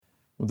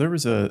Well, there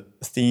was a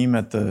theme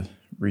at the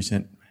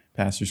recent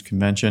pastors'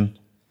 convention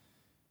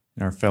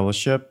in our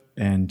fellowship,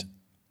 and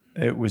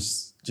it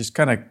was just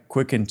kind of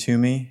quickened to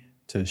me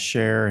to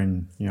share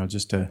and,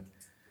 just to,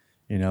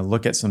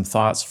 look at some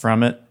thoughts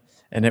from it.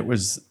 And it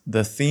was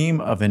the theme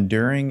of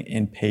enduring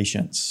in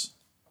patience.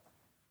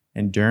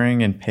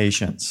 Enduring in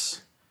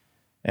patience.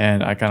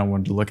 And I kind of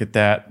wanted to look at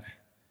that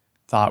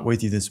thought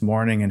with you this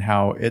morning and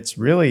how it's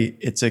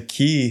a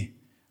key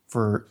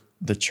for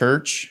the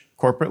church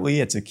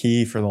corporately. It's a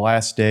key for the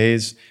last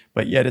days,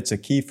 but yet it's a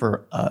key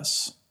for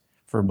us,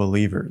 for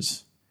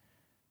believers.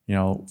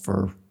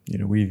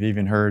 We've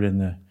even heard in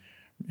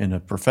the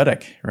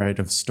prophetic, right,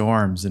 of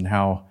storms and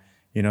how,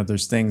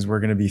 there's things we're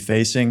going to be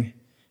facing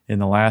in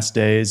the last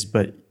days,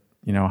 but,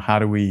 how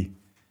do we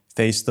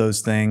face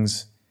those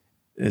things?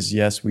 Is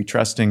yes, we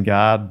trust in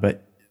God,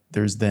 but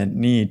there's the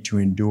need to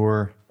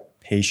endure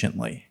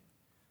patiently,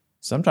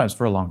 sometimes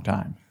for a long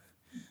time.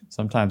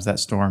 Sometimes that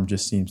storm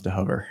just seems to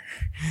hover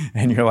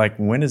and you're like,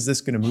 when is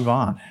this going to move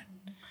on?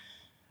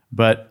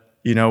 But,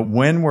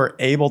 when we're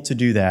able to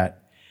do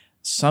that,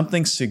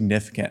 something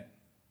significant,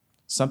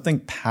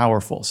 something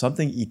powerful,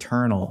 something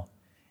eternal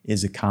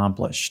is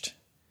accomplished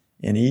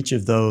in each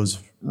of those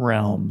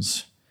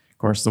realms. Of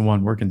course, the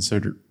one we're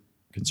concerned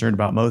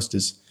about most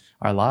is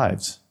our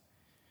lives.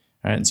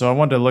 All right, and so I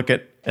wanted to look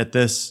at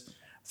this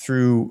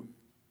through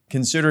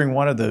considering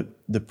one of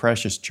the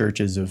precious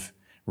churches of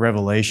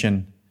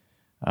Revelation.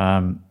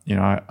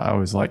 I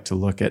always like to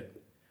look at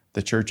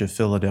the Church of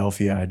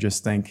Philadelphia. I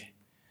just think,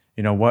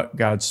 what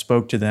God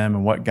spoke to them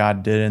and what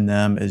God did in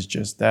them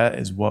that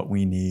is what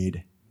we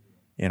need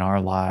in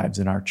our lives,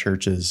 in our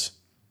churches.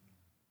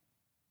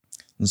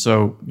 And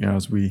so,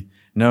 as we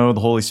know, the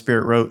Holy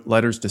Spirit wrote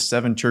letters to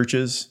 7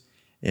 churches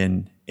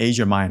in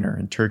Asia Minor,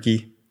 in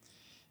Turkey.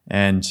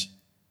 And,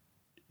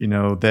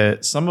 that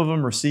some of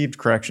them received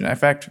correction. In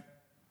fact,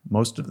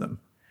 most of them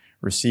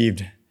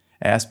received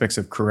aspects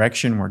of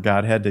correction where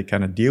God had to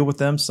kind of deal with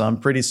them, some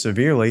pretty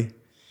severely.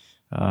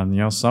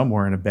 Some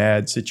were in a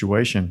bad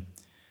situation.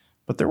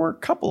 But there were a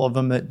couple of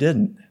them that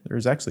didn't.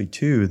 There's actually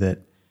 2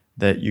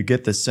 that you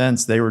get the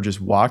sense they were just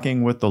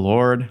walking with the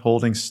Lord,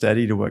 holding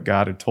steady to what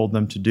God had told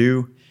them to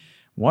do.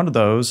 One of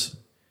those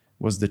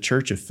was the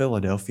Church of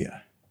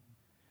Philadelphia.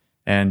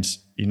 And,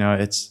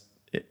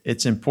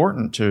 it's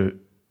important to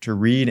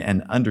read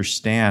and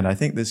understand. I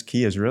think this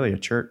key is really a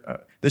church.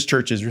 This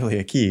church is really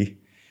a key,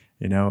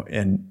 in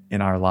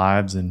our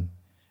lives and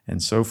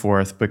so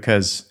forth,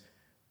 because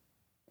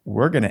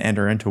we're going to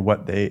enter into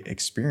what they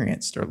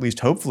experienced, or at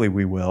least hopefully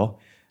we will,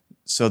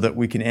 so that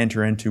we can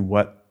enter into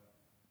what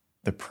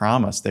the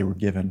promise they were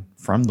given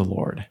from the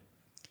Lord.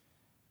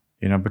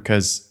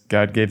 Because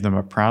God gave them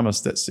a promise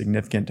that's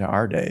significant to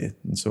our day.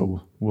 And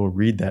so we'll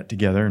read that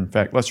together. In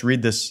fact, let's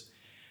read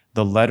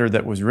the letter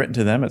that was written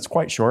to them. It's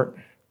quite short,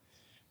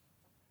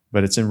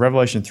 but it's in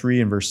Revelation 3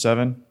 and verse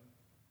 7.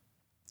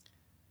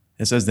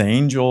 It says, the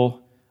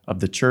angel of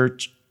the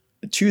church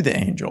to the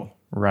angel,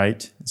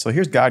 right? So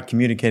here's God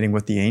communicating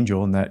with the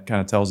angel, and that kind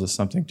of tells us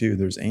something too.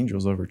 There's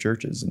angels over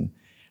churches and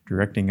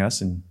directing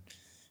us, and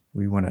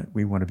we want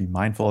to be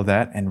mindful of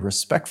that and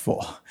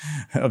respectful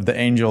of the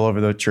angel over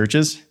the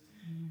churches,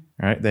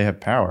 right? They have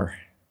power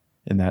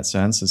in that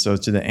sense. And so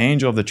to the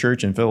angel of the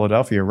church in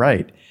Philadelphia,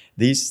 write,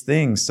 these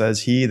things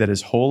says he that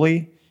is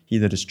holy, he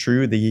that is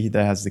true, he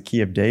that has the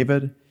key of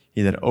David,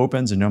 he that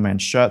opens and no man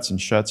shuts,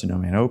 and shuts and no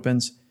man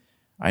opens.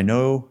 I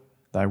know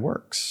thy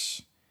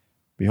works.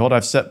 Behold,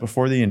 I've set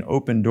before thee an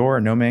open door,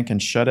 and no man can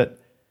shut it.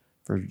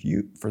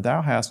 For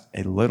thou hast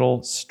a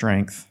little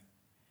strength,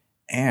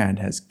 and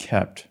has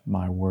kept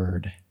my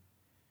word.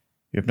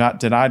 You have not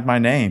denied my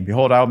name.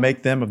 Behold, I'll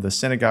make them of the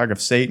synagogue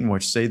of Satan,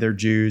 which say they're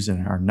Jews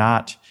and are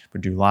not,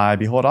 but do lie.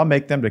 Behold, I'll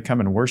make them to come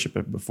and worship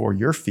it before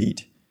your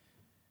feet,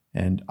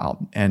 and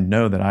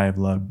know that I have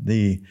loved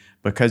thee.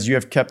 Because you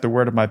have kept the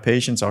word of my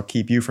patience, I'll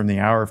keep you from the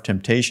hour of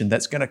temptation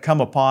that's going to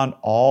come upon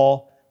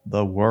all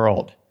the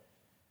world.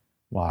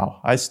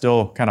 Wow. I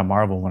still kind of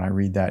marvel when I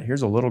read that.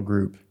 Here's a little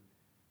group,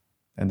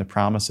 and the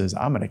promise is,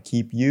 I'm going to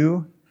keep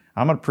you,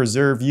 I'm going to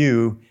preserve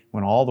you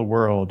when all the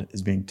world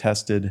is being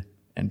tested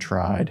and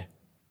tried.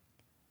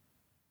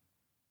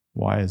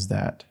 Why is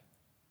that?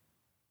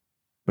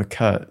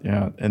 Because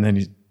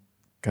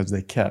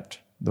they kept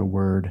the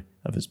word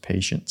of his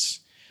patience.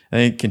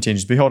 And he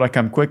continues, behold, I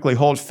come quickly.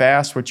 Hold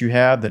fast what you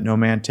have, that no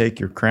man take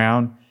your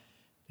crown.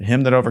 To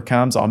him that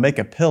overcomes, I'll make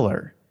a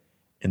pillar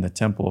in the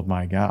temple of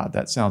my God.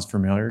 That sounds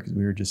familiar because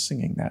we were just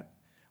singing that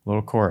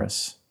little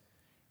chorus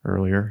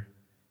earlier.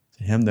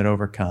 To him that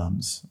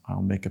overcomes,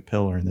 I'll make a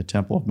pillar in the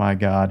temple of my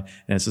God.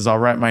 And it says, I'll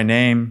write my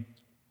name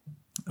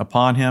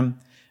upon him,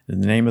 in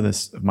the name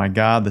of my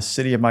God, the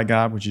city of my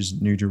God, which is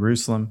New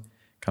Jerusalem,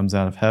 comes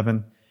out of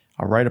heaven.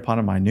 I'll write upon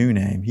him my new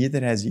name. He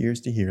that has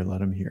ears to hear,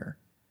 let him hear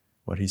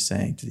what he's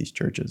saying to these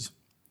churches.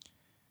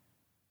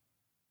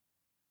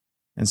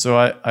 And so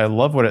I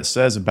love what it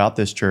says about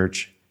this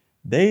church.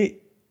 They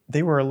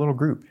were a little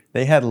group.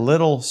 They had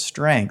little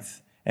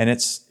strength. And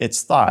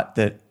it's thought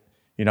that,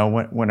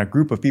 when a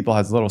group of people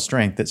has little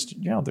strength,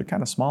 they're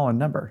kind of small in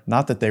number.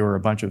 Not that they were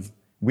a bunch of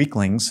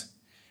weaklings,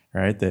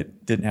 right,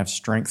 that didn't have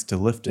strength to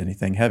lift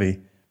anything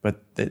heavy,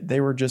 but they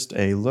were just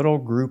a little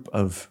group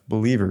of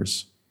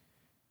believers,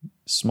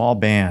 small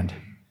band.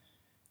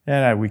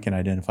 And we can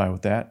identify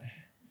with that.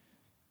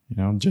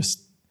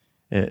 Just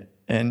it.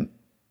 And,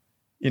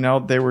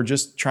 they were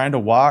just trying to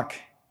walk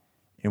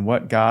in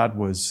what God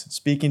was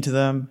speaking to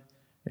them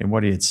and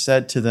what he had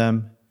said to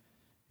them,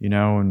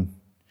 and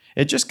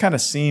it just kind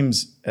of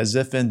seems as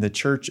if in the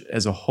church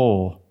as a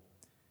whole,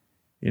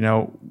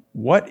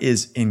 what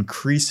is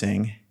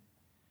increasing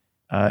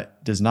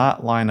does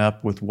not line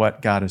up with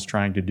what God is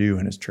trying to do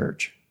in his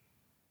church.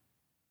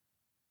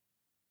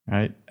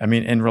 Right? I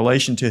mean, in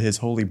relation to his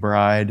holy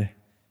bride,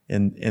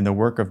 in the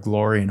work of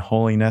glory and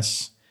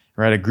holiness,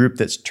 right? A group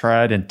that's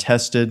tried and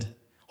tested,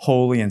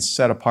 holy and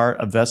set apart,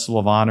 a vessel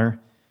of honor.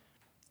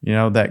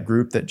 That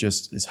group that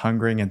just is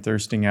hungering and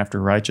thirsting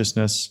after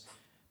righteousness,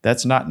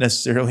 that's not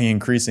necessarily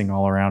increasing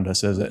all around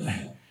us, is it?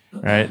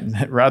 Right?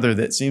 Rather,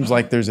 that seems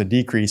like there's a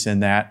decrease in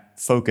that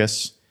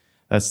focus.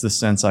 That's the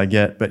sense I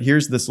get. But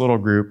here's this little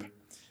group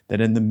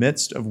that in the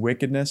midst of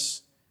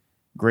wickedness,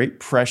 great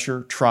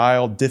pressure,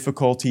 trial,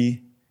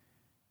 difficulty,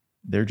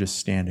 they're just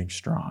standing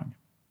strong.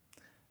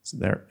 So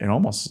it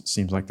almost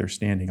seems like they're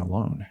standing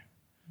alone,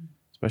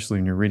 especially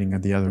when you're reading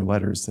the other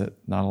letters that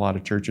not a lot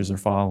of churches are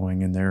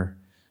following in their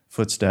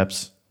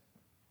footsteps.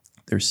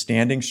 They're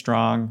standing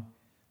strong.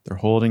 They're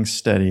holding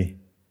steady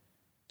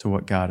to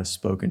what God has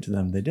spoken to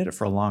them. They did it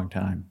for a long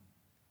time.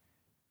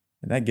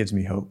 And that gives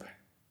me hope,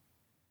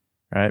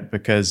 right?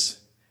 Because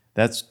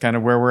that's kind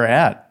of where we're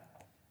at.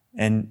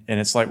 And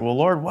it's like, well,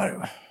 Lord,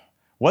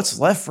 what's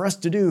left for us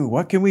to do?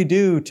 What can we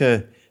do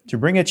to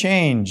bring a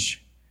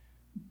change?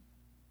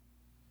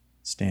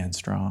 Stand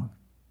strong.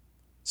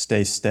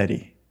 Stay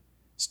steady.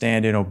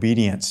 Stand in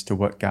obedience to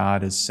what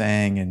God is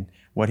saying and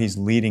what he's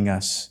leading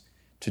us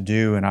to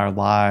do in our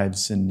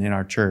lives and in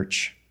our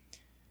church.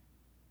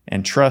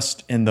 And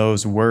trust in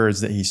those words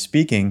that he's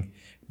speaking,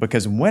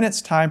 because when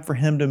it's time for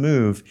him to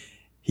move,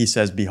 he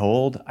says,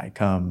 behold, I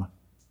come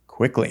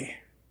quickly.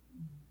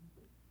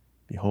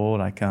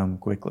 Behold, I come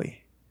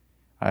quickly.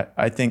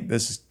 I think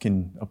this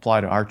can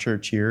apply to our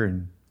church here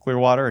in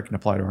Clearwater. It can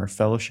apply to our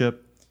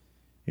fellowship,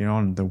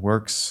 and the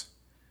works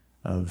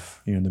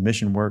of, the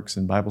mission works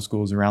and Bible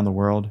schools around the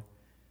world.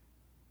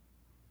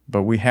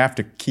 But we have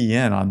to key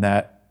in on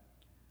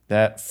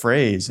that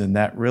phrase and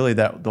that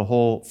the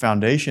whole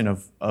foundation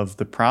of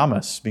the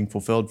promise being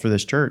fulfilled for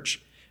this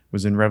church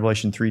was in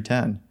Revelation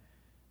 3:10.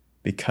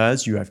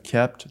 Because you have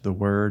kept the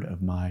word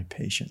of my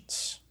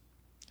patience,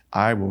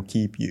 I will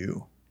keep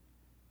you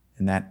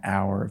in that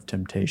hour of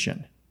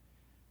temptation.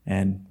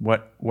 And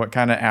what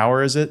kind of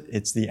hour is it?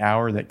 It's the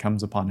hour that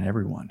comes upon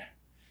everyone,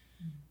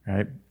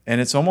 right? And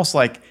it's almost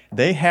like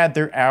they had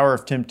their hour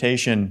of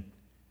temptation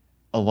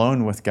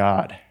alone with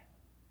God.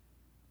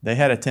 They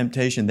had a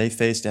temptation they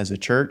faced as a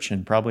church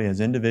and probably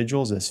as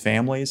individuals, as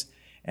families,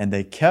 and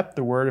they kept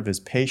the word of his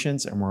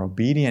patience and were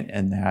obedient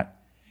in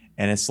that.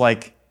 And it's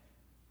like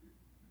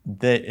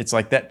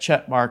that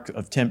check mark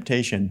of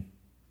temptation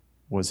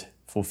was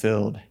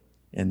fulfilled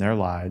in their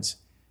lives.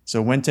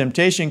 So when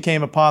temptation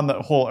came upon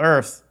the whole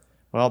earth,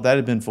 well, that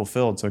had been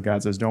fulfilled. So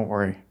God says, don't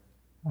worry,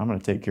 I'm going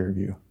to take care of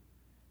you.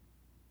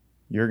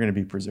 You're going to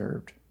be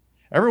preserved.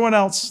 Everyone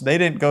else, they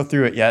didn't go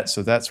through it yet,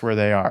 so that's where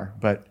they are.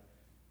 But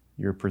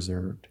you're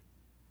preserved.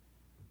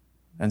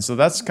 And so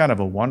that's kind of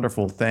a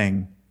wonderful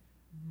thing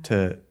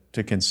to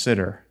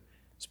consider,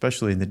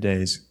 especially in the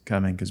days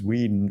coming, because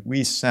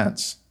we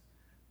sense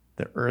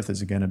the earth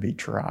is going to be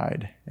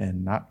tried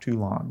and not too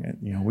long.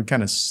 And, we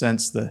kind of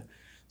sense the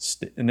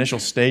initial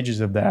stages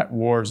of that,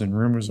 wars and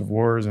rumors of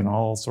wars and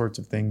all sorts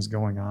of things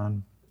going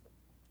on.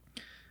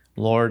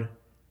 Lord,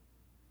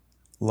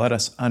 let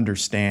us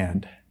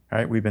understand,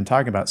 right? We've been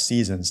talking about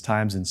seasons,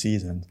 times and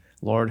seasons.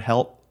 Lord,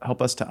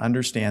 help us to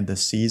understand the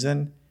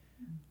season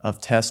of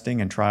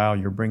testing and trial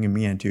you're bringing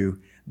me into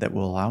that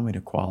will allow me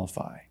to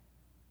qualify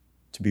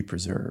to be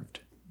preserved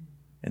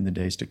in the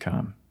days to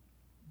come.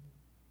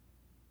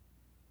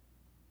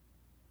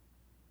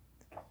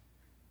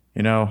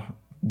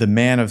 The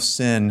man of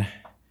sin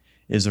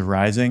is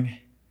arising.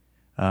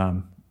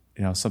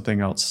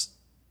 Something else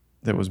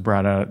that was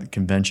brought out at the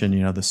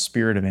convention, the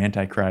spirit of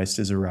Antichrist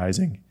is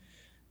arising.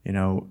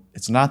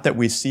 It's not that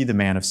we see the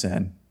man of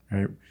sin,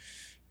 right?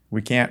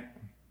 We can't,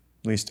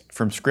 at least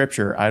from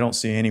Scripture, I don't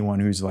see anyone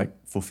who's like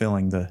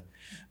fulfilling the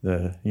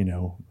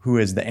who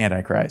is the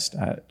Antichrist.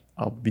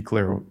 I'll be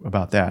clear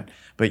about that.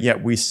 But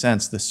yet we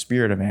sense the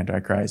spirit of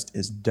Antichrist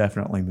is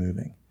definitely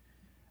moving.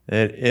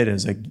 It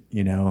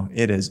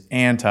is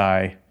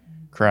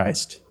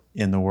anti-Christ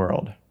in the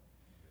world.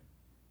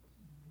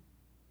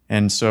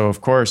 And so,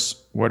 of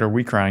course, what are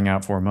we crying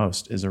out for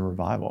most is a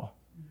revival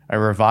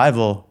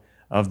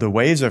of the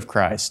ways of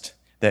Christ,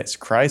 that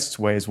Christ's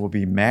ways will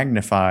be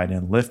magnified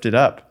and lifted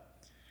up.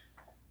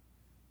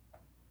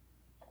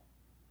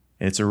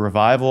 It's a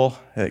revival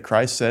that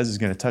Christ says is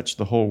going to touch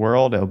the whole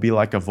world. It'll be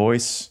like a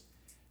voice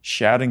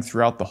shouting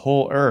throughout the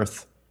whole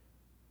earth,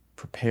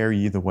 prepare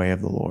ye the way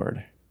of the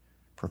Lord.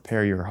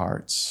 Prepare your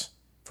hearts,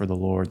 for the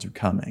Lord's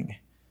coming.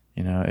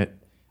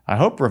 I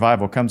hope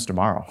revival comes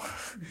tomorrow.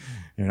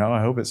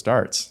 I hope it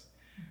starts.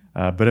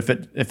 But if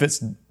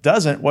it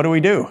doesn't, what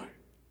do?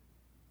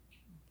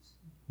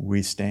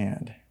 We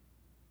stand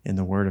in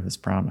the word of his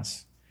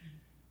promise.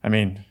 I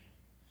mean,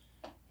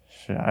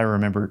 I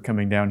remember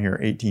coming down here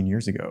 18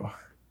 years ago.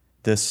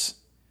 This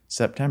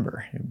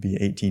September, it would be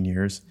 18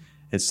 years.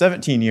 It's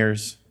 17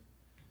 years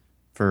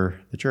for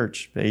the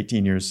church, but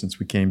 18 years since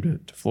we came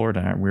to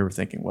Florida. And we were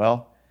thinking,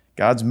 well,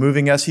 God's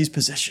moving us. He's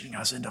positioning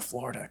us into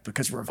Florida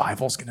because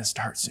revival's going to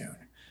start soon.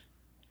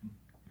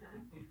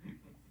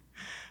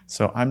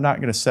 So I'm not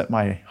going to set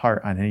my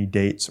heart on any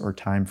dates or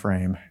time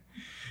frame,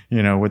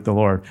 with the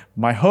Lord.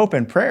 My hope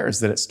and prayer is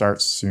that it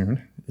starts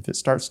soon. If it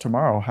starts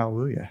tomorrow,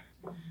 hallelujah.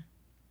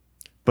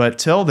 But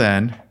till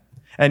then,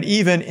 and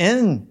even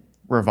in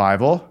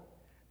revival,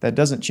 that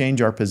doesn't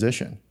change our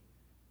position.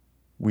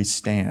 We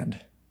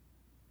stand.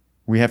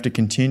 We have to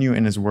continue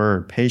in his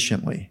word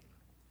patiently.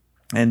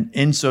 And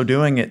in so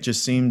doing, it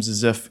just seems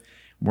as if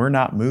we're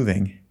not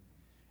moving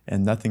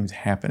and nothing's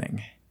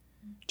happening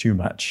too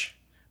much.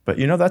 But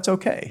that's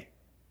okay.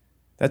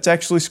 That's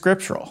actually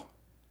scriptural.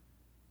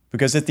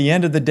 Because at the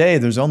end of the day,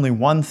 there's only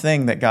one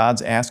thing that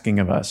God's asking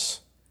of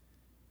us.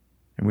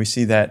 And we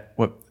see that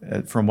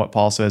from what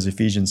Paul says,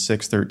 Ephesians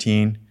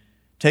 6:13.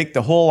 Take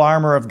the whole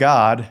armor of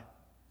God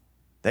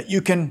that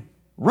you can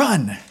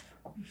run.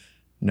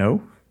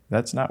 No,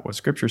 that's not what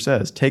Scripture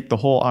says. Take the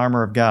whole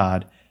armor of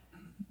God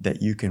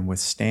that you can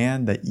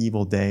withstand the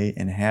evil day,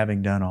 and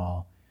having done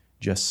all,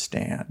 just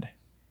stand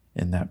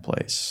in that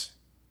place.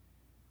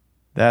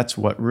 That's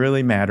what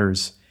really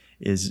matters,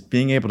 is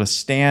being able to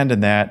stand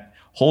in that,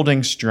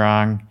 holding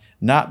strong,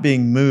 not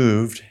being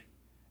moved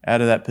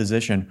out of that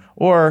position.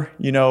 Or,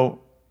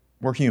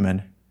 we're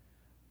human.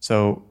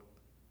 So,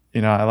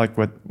 I like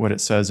what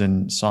it says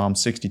in Psalm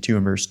 62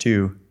 and verse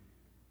 2.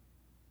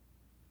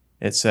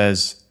 It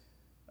says,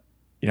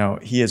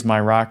 he is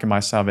my rock and my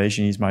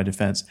salvation. He's my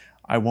defense.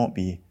 I won't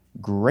be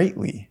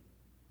greatly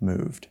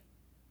moved.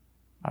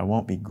 I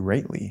won't be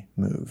greatly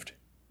moved.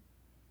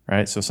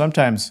 Right? So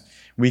sometimes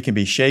we can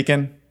be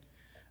shaken.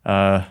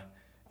 There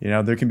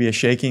can be a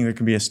shaking, there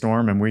can be a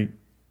storm, and we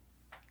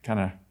kind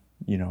of,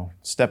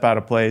 step out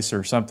of place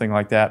or something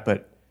like that.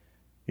 But,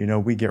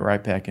 we get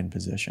right back in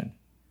position.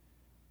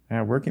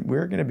 We're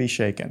going to be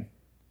shaken.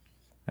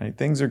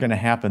 Things are going to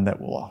happen that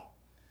will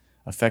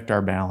affect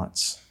our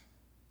balance.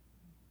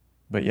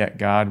 But yet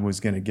God was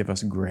going to give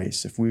us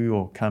grace if we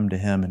will come to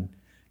him and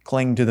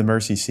cling to the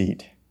mercy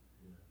seat.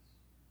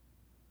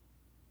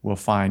 We'll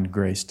find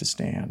grace to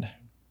stand.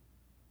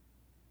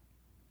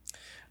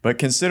 But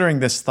considering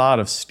this thought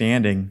of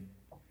standing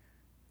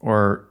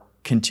or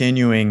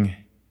continuing,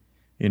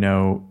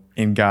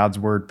 in God's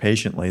word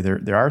patiently,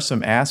 there are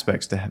some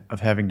aspects of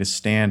having to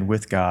stand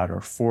with God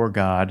or for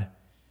God.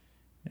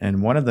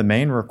 And one of the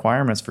main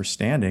requirements for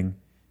standing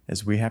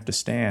is we have to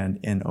stand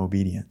in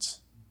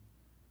obedience,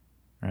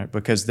 right?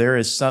 Because there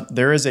is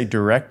a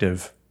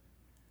directive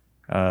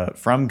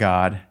from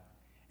God,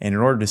 and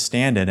in order to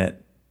stand in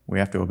it, we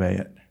have to obey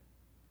it,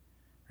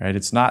 right?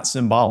 It's not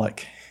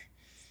symbolic.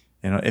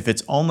 If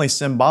it's only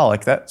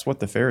symbolic, that's what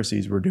the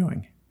Pharisees were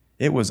doing.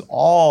 It was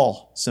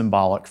all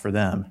symbolic for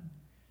them.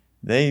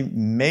 They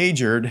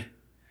majored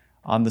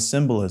on the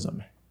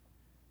symbolism.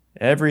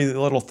 Every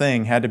little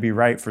thing had to be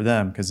right for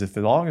them, because as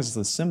long as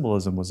the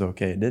symbolism was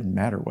okay, it didn't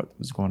matter what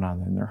was going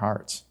on in their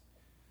hearts.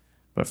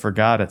 But for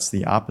God, it's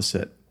the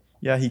opposite.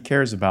 Yeah, he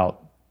cares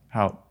about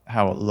how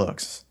it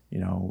looks.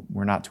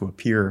 We're not to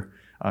appear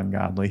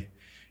ungodly,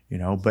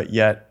 but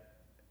yet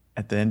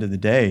at the end of the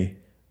day,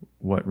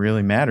 what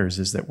really matters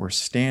is that we're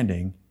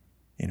standing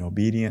in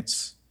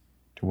obedience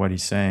to what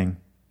he's saying.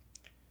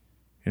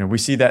 We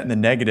see that in the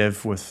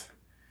negative with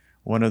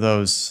one of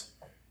those,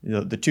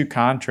 the two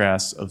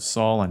contrasts of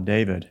Saul and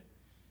David,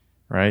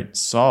 right?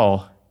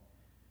 Saul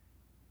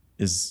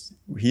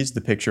he's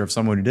the picture of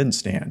someone who didn't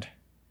stand.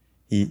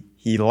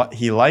 He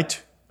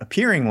liked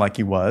appearing like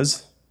he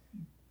was,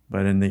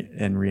 but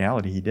in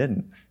reality he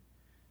didn't.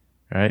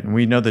 Right? And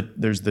we know that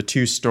there's the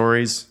two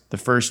stories. The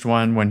first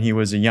one, when he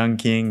was a young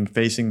king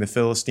facing the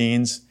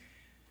Philistines,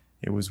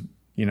 it was,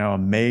 a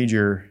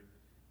major,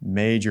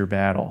 major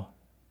battle.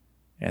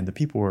 And the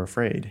people were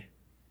afraid.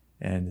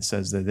 And it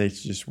says that they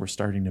just were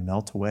starting to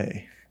melt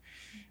away,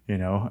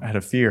 out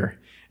of fear.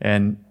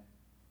 And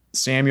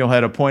Samuel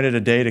had appointed a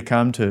day to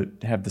come to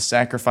have the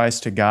sacrifice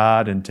to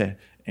God and to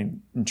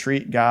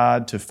entreat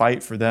God to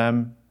fight for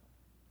them.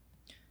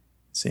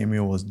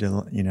 Samuel was,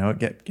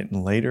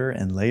 getting later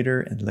and later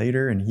and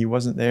later, and he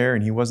wasn't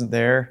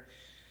there.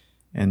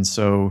 And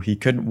so he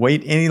couldn't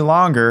wait any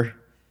longer.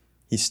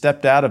 He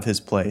stepped out of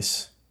his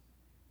place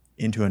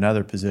into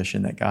another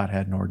position that God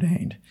hadn't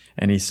ordained.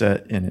 And he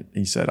said,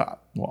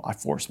 I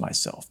forced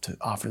myself to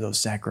offer those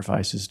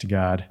sacrifices to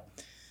God.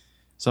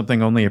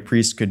 Something only a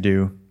priest could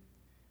do.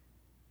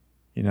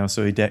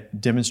 So he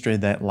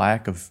demonstrated that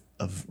lack of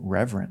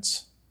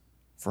reverence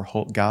for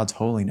God's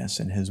holiness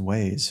and his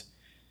ways.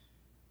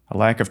 A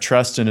lack of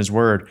trust in his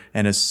word.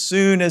 And as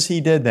soon as he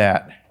did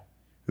that,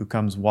 who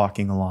comes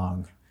walking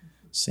along?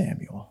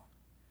 Samuel.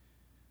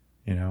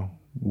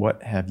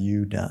 what have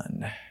you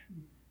done?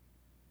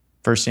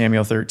 1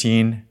 Samuel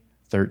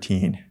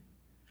 13:13.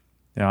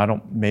 I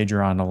don't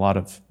major on a lot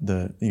of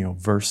the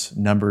verse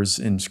numbers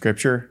in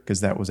Scripture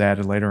because that was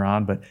added later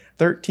on, but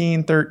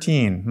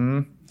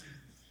 13:13.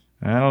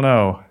 I don't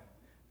know.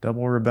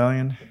 Double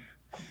rebellion.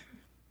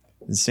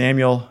 And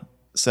Samuel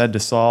said to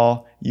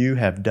Saul, "You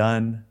have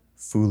done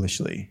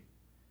foolishly.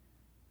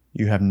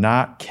 You have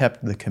not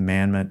kept the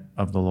commandment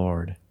of the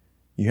Lord.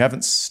 You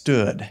haven't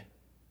stood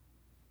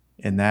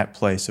in that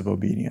place of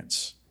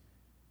obedience,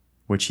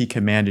 which he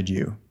commanded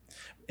you.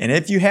 And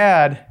if you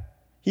had,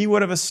 he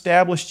would have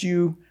established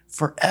you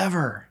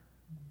forever.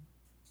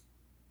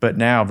 But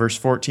now," verse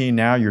 14,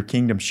 "now your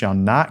kingdom shall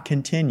not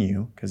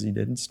continue," because he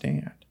didn't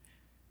stand.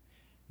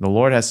 "The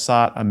Lord has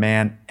sought a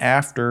man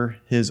after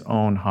his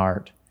own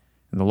heart,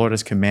 and the Lord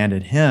has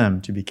commanded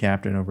him to be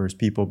captain over his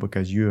people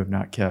because you have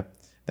not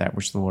kept that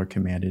which the Lord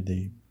commanded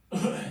thee."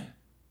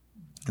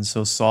 And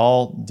so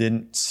Saul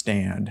didn't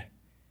stand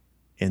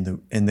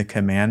in the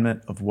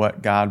commandment of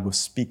what God was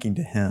speaking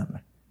to him.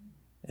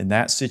 In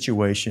that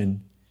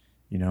situation,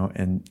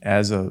 and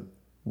as a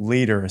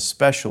leader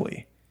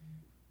especially,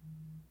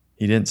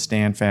 he didn't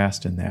stand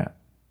fast in that.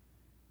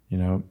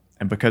 And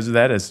because of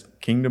that, his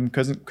kingdom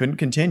couldn't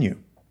continue.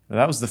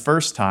 That was the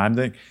first time.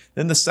 Then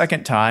the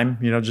second time,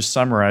 just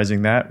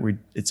summarizing that,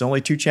 it's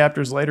only 2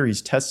 chapters later,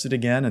 he's tested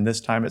again, and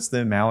this time it's the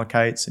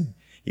Amalekites, and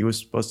he was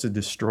supposed to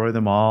destroy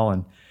them all,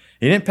 and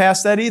he didn't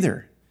pass that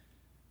either.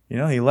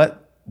 He let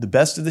the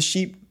best of the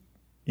sheep,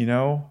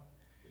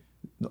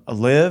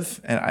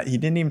 live, and he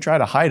didn't even try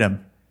to hide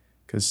them,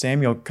 because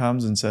Samuel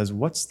comes and says,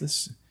 "What's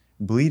this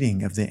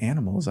bleating of the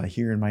animals I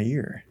hear in my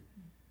ear?"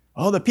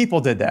 "Oh, the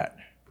people did that."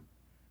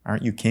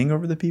 "Aren't you king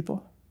over the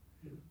people?"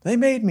 "They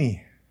made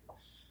me."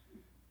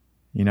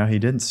 He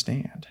didn't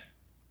stand.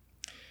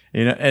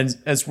 And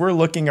as we're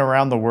looking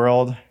around the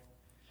world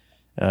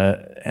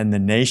and the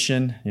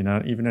nation,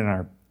 even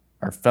in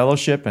our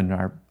fellowship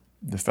and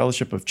the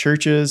fellowship of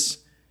churches,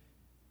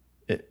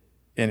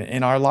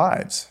 in our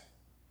lives,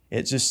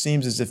 it just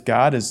seems as if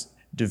God is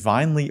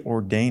divinely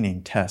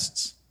ordaining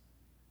tests,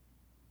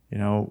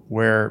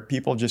 where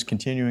people just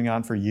continuing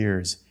on for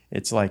years.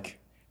 It's like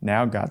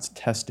now God's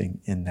testing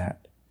in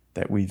that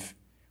we've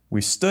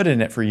stood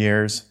in it for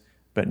years,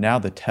 but now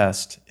the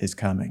test is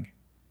coming,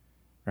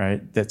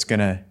 right?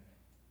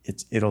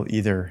 It'll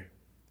either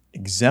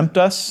exempt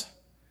us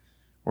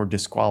or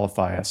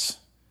disqualify us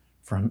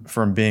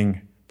from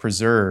being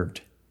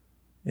preserved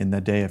in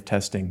the day of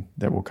testing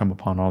that will come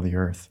upon all the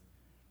earth.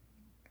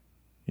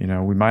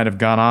 We might have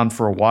gone on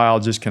for a while,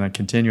 just kind of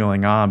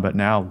continuing on, but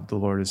now the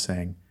Lord is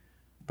saying,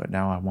 "But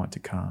now I want to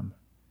come.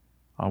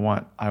 I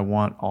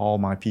want all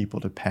my people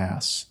to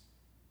pass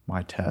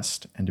my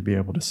test and to be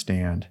able to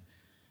stand."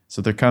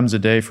 So there comes a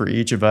day for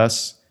each of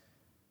us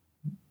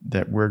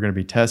that we're going to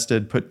be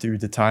tested, put through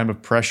the time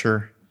of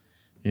pressure,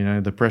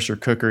 the pressure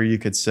cooker, you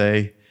could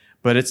say.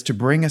 But it's to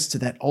bring us to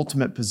that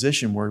ultimate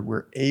position where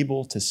we're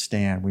able to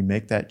stand. We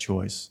make that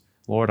choice.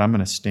 Lord, I'm going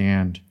to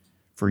stand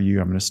for you.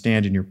 I'm going to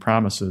stand in your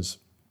promises.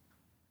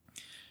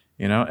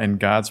 And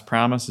God's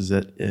promise is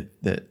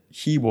that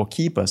he will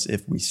keep us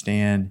if we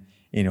stand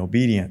in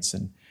obedience.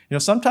 And,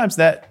 sometimes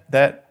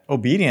that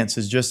obedience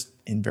is just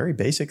in very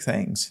basic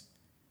things.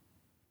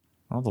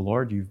 "Oh, the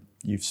Lord,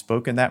 you've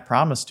spoken that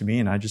promise to me,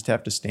 and I just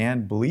have to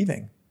stand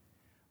believing."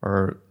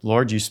 Or,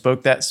 "Lord, you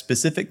spoke that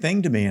specific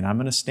thing to me, and I'm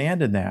going to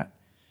stand in that."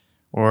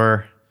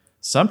 Or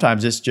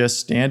sometimes it's just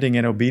standing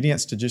in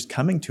obedience to just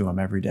coming to him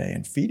every day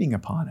and feeding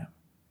upon him.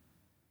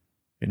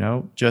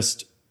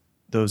 Just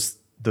those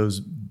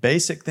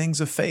basic things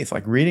of faith,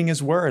 like reading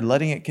his word,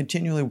 letting it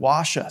continually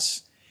wash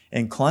us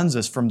and cleanse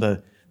us from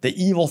the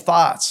evil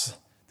thoughts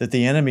that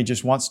the enemy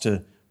just wants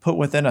to put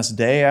within us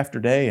day after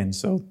day. And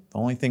so the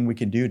only thing we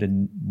can do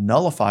to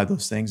nullify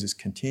those things is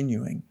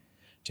continuing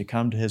to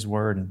come to his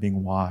word and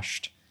being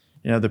washed.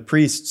 The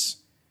priests,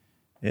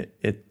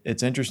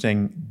 it's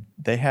interesting,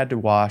 they had to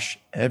wash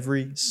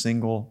every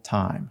single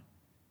time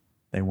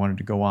they wanted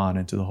to go on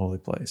into the holy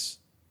place.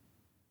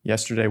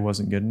 Yesterday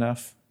wasn't good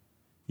enough.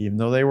 Even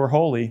though they were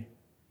holy,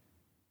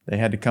 they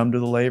had to come to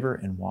the laver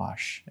and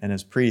wash. And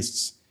as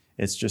priests,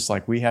 it's just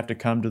like we have to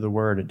come to the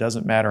word. It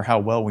doesn't matter how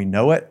well we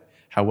know it,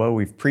 how well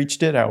we've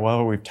preached it, how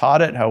well we've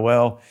taught it, how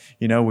well,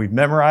 we've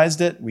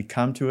memorized it. We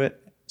come to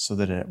it so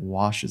that it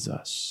washes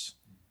us.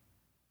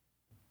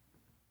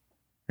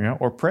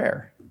 Or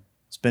prayer,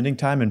 spending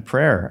time in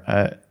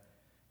prayer.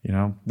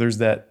 There's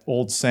that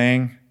old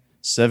saying,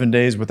 7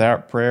 days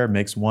without prayer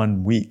makes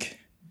 1 week.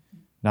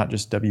 Not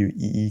just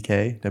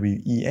W-E-E-K,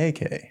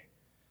 W-E-A-K,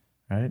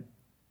 right?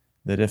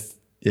 That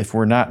if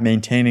we're not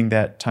maintaining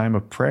that time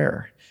of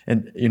prayer,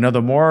 and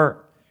the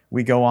more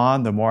we go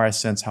on, the more I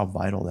sense how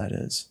vital that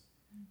is.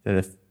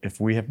 That if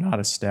we have not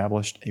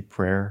established a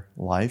prayer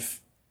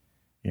life,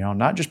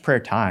 not just prayer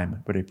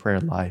time, but a prayer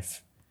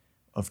life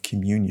of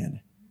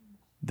communion,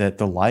 that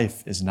the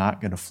life is not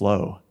going to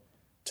flow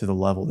to the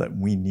level that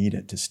we need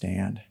it to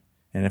stand.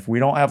 And if we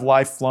don't have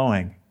life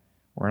flowing,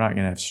 we're not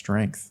going to have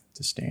strength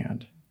to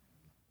stand.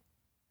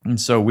 And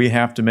so we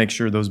have to make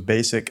sure those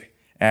basic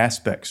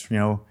aspects,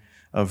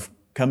 of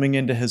coming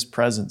into his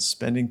presence,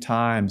 spending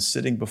time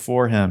sitting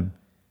before him,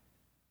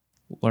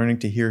 learning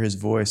to hear his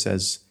voice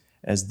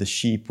as the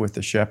sheep with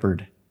the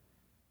shepherd.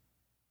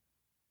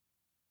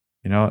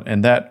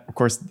 And that, of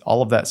course,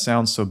 all of that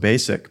sounds so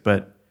basic,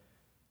 but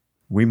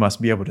we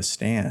must be able to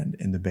stand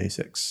in the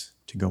basics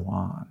to go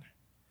on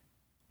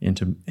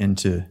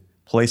into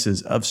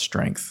places of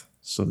strength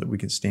so that we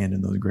can stand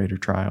in those greater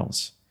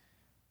trials.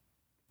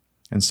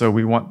 And so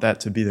we want that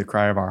to be the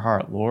cry of our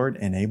heart. Lord,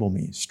 enable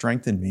me,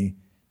 strengthen me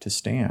to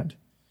stand.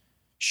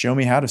 Show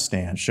me how to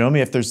stand. Show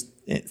me if there's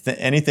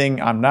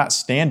anything I'm not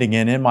standing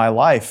in my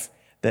life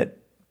that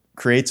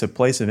creates a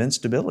place of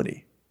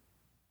instability.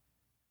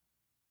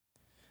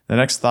 The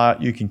next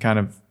thought you can kind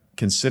of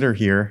consider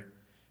here,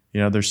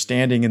 they're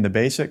standing in the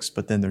basics,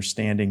 but then they're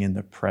standing in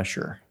the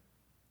pressure.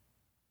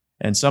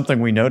 And something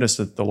we notice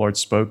that the Lord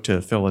spoke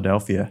to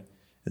Philadelphia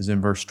is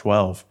in verse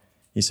 12.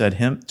 He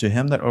said, to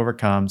him that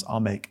overcomes, I'll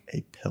make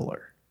a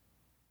pillar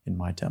in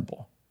my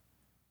temple.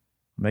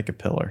 I'll make a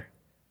pillar.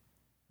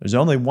 There's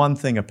only one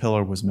thing a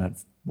pillar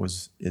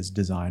is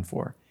designed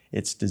for.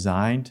 It's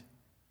designed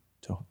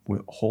to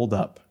hold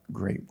up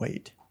great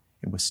weight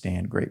and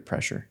withstand great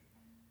pressure.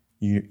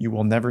 You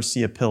will never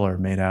see a pillar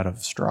made out of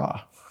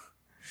straw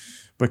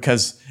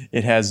because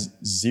it has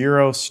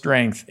zero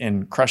strength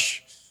and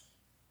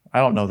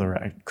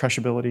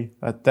crushability.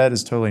 That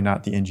is totally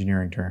not the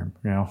engineering term,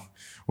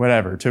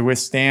 whatever, to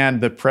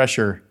withstand the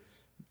pressure,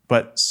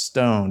 but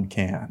stone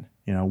can,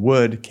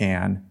 wood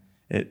can.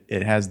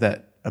 It has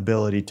that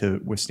ability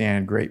to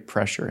withstand great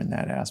pressure in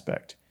that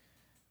aspect.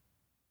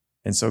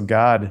 And so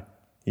God,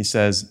 he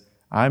says,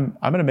 I'm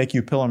going to make you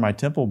a pillar in my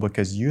temple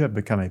because you have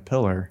become a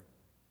pillar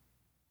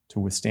to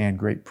withstand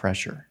great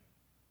pressure.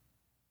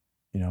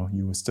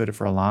 You withstood it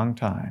for a long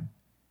time,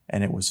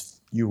 and it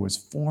was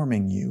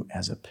forming you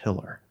as a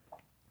pillar.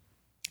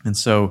 And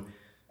so,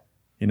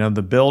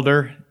 the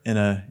builder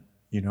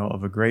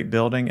of a great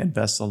building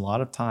invests a lot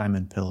of time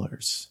in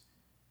pillars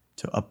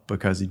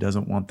because he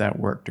doesn't want that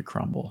work to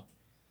crumble.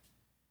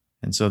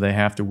 And so they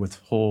have to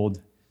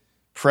withhold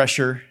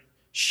pressure,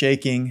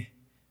 shaking,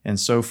 and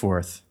so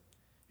forth.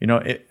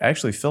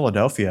 Actually,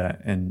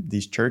 Philadelphia and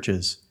these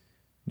churches,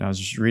 I was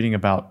just reading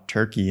about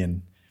Turkey,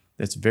 and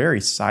it's very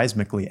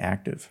seismically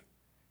active.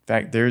 In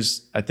fact,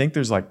 I think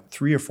there's like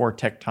 3 or 4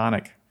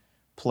 tectonic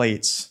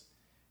plates,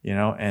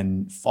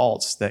 and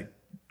faults that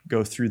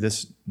go through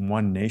this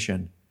one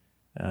nation.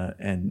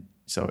 And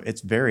so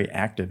it's very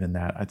active in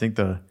that. I think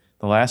the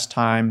last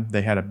time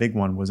they had a big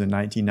one was in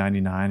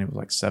 1999. It was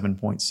like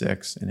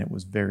 7.6, and it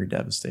was very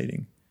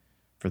devastating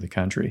for the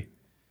country.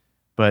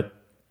 But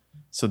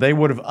so they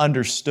would have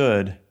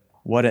understood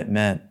what it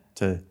meant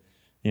to,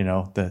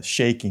 the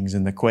shakings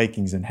and the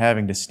quakings and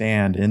having to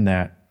stand in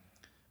that.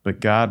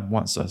 But God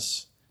wants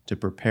us to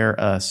prepare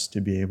us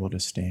to be able to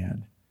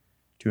stand,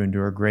 to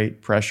endure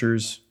great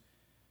pressures,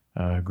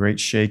 great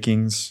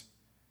shakings,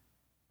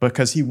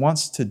 because he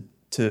wants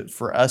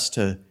for us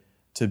to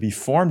be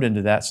formed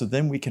into that so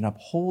then we can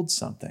uphold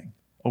something,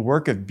 a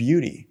work of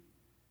beauty.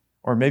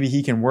 Or maybe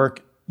he can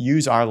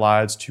use our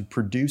lives to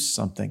produce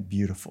something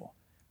beautiful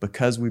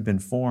because we've been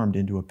formed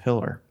into a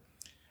pillar.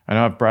 I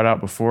know I've brought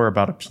out before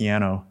about a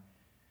piano.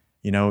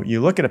 You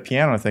look at a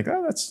piano and think,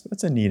 oh,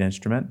 that's a neat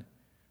instrument.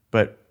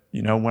 But,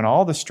 when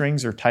all the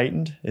strings are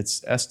tightened,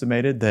 it's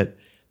estimated that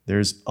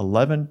there's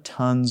 11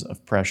 tons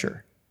of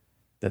pressure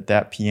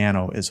that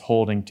piano is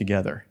holding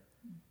together,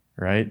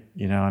 right?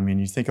 You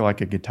think of like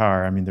a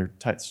guitar. Their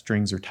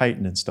strings are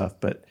tightened and stuff,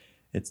 but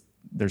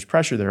there's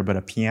pressure there. But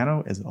a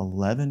piano is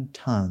 11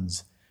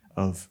 tons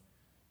of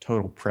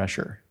total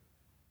pressure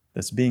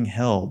that's being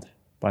held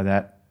by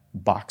that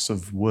box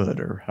of wood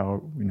or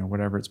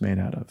whatever it's made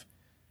out of.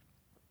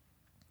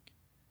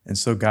 And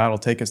so God will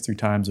take us through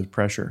times of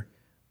pressure,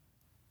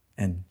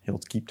 and he'll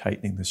keep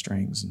tightening the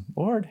strings. And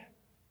Lord,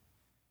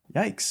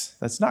 yikes,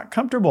 that's not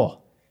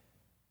comfortable.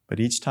 But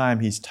each time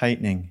he's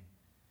tightening,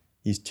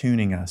 he's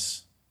tuning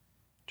us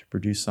to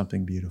produce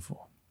something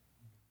beautiful.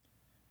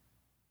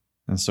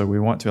 And so we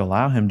want to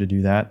allow him to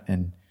do that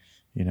and,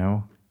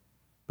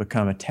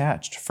 become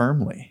attached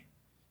firmly.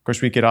 Of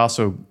course, we could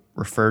also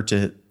refer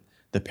to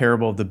the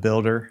parable of the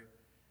builder,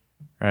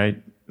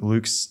 right?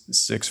 Luke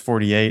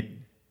 6:48,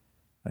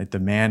 like the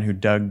man who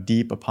dug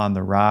deep upon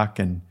the rock,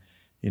 and,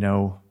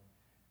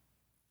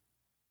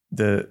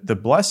 the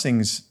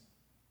blessings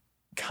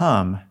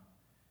come,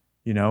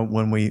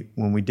 when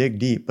we dig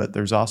deep, but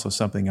there's also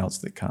something else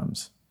that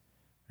comes,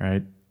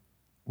 right?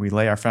 We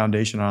lay our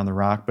foundation on the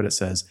rock, but it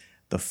says,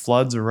 the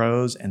floods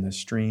arose and the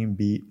stream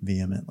beat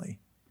vehemently.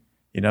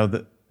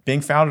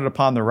 Being founded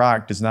upon the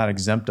rock does not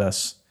exempt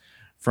us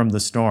from the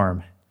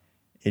storm.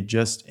 It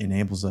just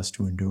enables us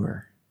to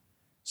endure.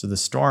 So the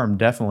storm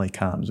definitely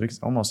comes. It's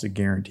almost a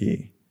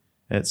guarantee.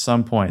 At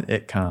some point,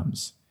 it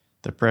comes.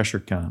 The pressure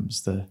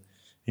comes.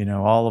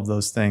 All of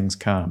those things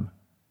come.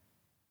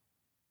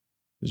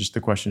 Just the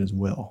question is,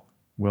 when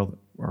will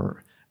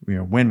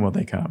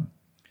they come?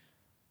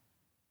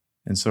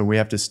 And so we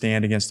have to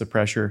stand against the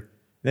pressure.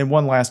 Then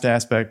one last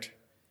aspect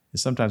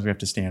is sometimes we have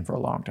to stand for a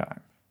long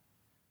time.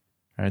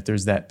 Right?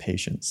 There's that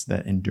patience,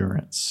 that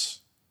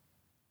endurance.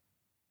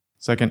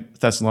 2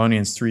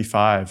 Thessalonians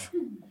 3:5,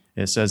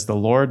 it says, "The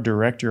Lord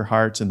direct your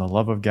hearts in the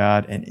love of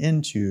God and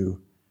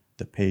into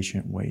the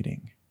patient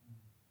waiting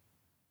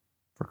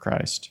for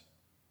Christ."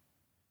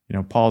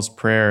 Paul's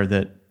prayer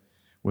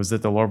was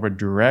that the Lord would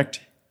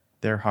direct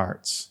their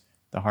hearts,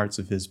 the hearts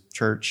of his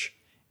church,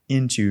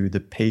 into the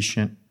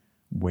patient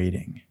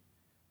waiting,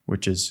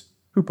 which is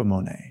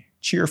hupomone,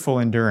 cheerful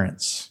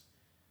endurance.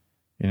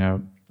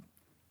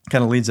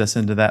 Kind of leads us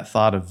into that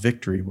thought of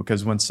victory,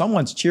 because when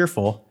someone's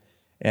cheerful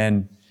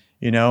and,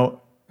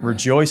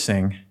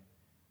 rejoicing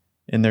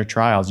in their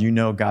trials,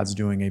 God's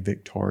doing a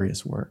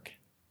victorious work.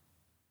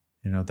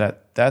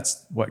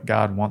 That's what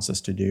God wants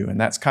us to do. And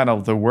that's kind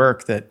of the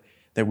work that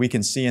we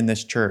can see in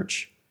this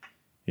church.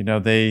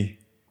 They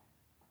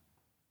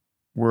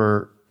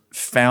were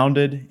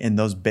founded in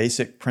those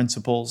basic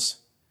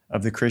principles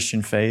of the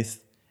Christian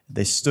faith.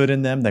 They stood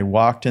in them, they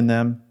walked in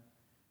them,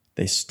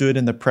 they stood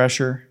in the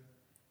pressure,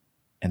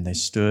 and they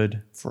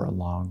stood for a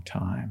long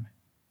time.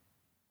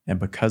 And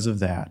because of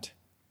that,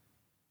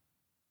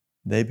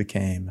 they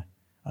became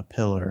a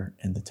pillar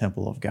in the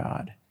temple of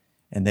God.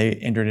 And they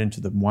entered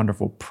into the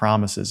wonderful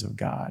promises of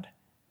God.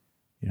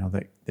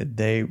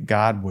 That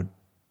God would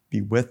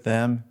be with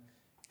them,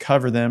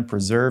 cover them,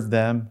 preserve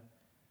them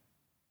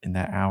in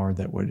that hour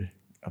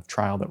of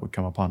trial that would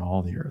come upon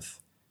all the earth.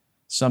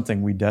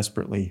 Something we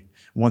desperately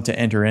want to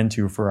enter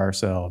into for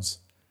ourselves.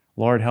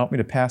 Lord, help me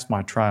to pass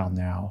my trial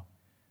now,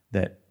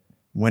 that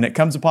when it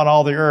comes upon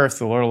all the earth,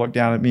 the Lord will look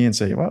down at me and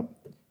say, well,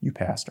 you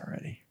passed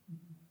already.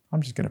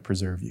 I'm just going to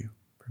preserve you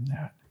from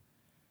that.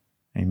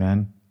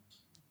 Amen.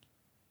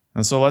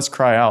 And so let's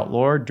cry out,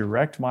 Lord,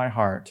 direct my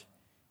heart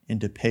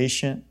into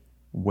patient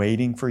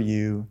waiting for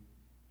you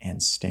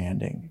and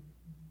standing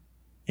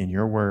in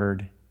your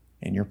word,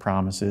 in your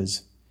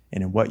promises,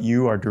 and in what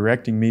you are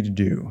directing me to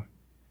do,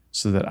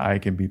 so that I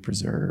can be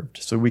preserved,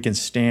 so we can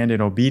stand in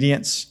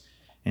obedience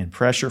and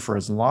pressure for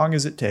as long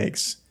as it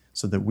takes,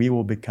 so that we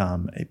will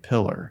become a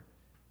pillar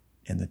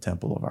in the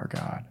temple of our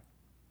God.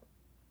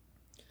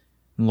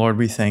 And Lord,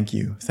 we thank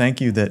you.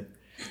 Thank you that,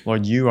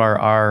 Lord, you are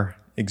our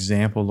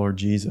example, Lord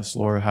Jesus.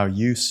 Lord, how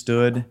you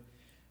stood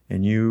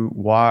and you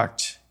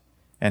walked,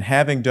 and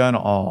having done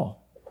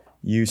all,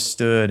 you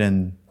stood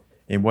in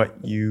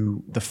what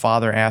the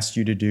Father asked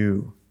you to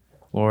do,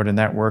 Lord, in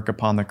that work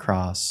upon the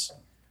cross.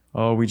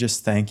 Oh, we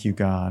just thank you,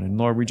 God. And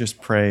Lord, we just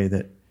pray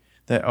that,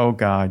 oh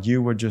God,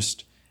 you would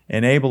just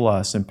enable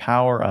us,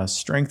 empower us,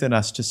 strengthen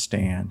us to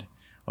stand.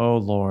 Oh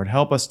Lord,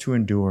 help us to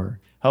endure.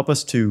 Help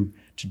us to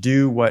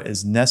do what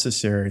is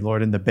necessary,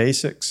 Lord, in the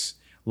basics,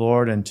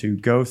 Lord, and to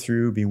go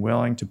through, be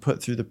willing to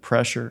put through the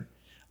pressure,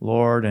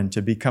 Lord, and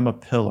to become a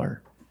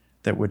pillar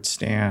that would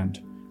stand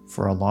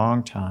for a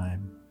long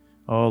time.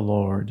 Oh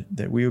Lord,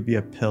 that we would be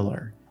a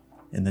pillar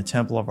in the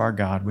temple of our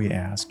God, we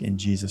ask in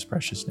Jesus'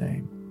 precious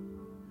name.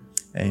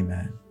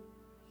 Amen.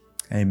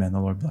 Amen. The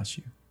Lord bless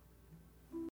you.